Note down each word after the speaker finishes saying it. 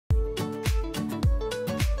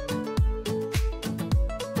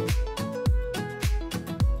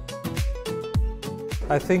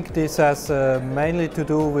I think this has mainly to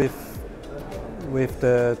do with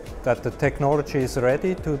that the technology is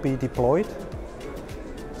ready to be deployed.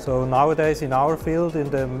 So nowadays in our field,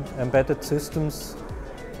 in the embedded systems,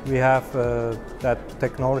 we have that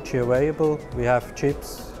technology available. We have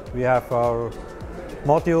chips, we have our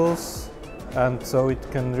modules, and so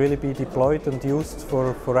it can really be deployed and used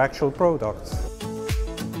for actual products.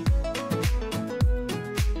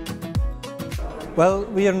 Well,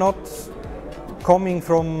 we are not coming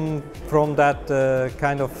from that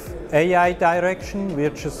kind of AI direction. We're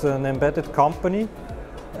just an embedded company,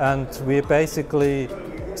 and we basically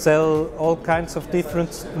sell all kinds of different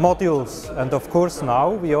modules. And of course now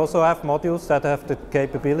we also have modules that have the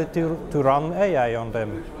capability to run AI on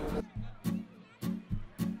them.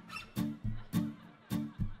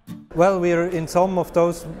 Well, we're in some of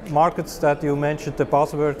those markets that you mentioned, the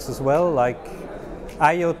buzzwords as well, like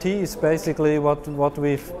IoT is basically what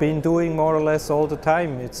we've been doing more or less all the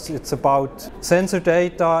time. It's about sensor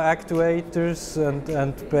data, actuators,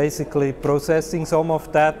 and basically processing some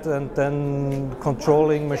of that and then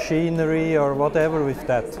controlling machinery or whatever with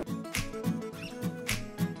that.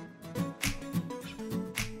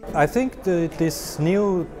 I think this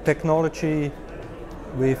new technology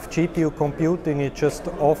with GPU computing, it just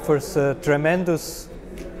offers a tremendous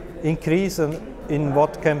increase in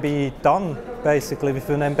what can be done basically with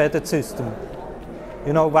an embedded system.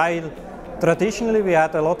 You know, while traditionally we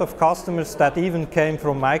had a lot of customers that even came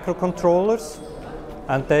from microcontrollers,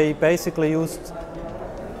 and they basically used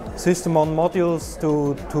system on modules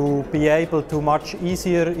to be able to much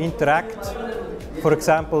easier interact, for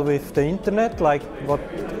example with the internet, like what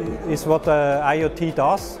IoT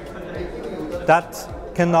does.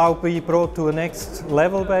 That can now be brought to a next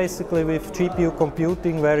level basically with GPU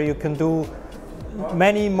computing, where you can do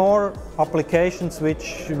many more applications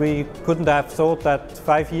which we couldn't have thought that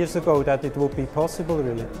 5 years ago that it would be possible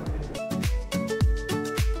really.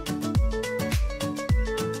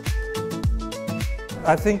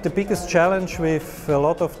 I think the biggest challenge with a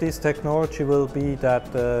lot of this technology will be that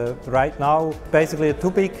right now basically a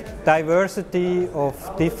too big diversity of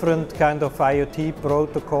different kind of IoT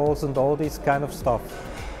protocols and all this kind of stuff.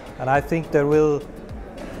 And I think there will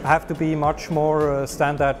have to be much more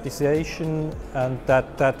standardization, and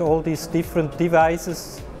that all these different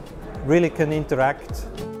devices really can interact.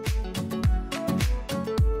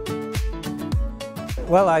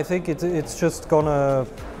 Well, I think it's just gonna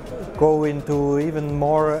go into even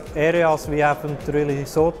more areas we haven't really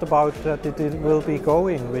thought about that it will be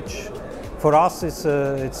going, which for us it's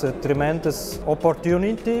a tremendous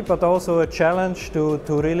opportunity, but also a challenge to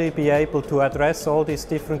really be able to address all these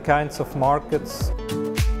different kinds of markets.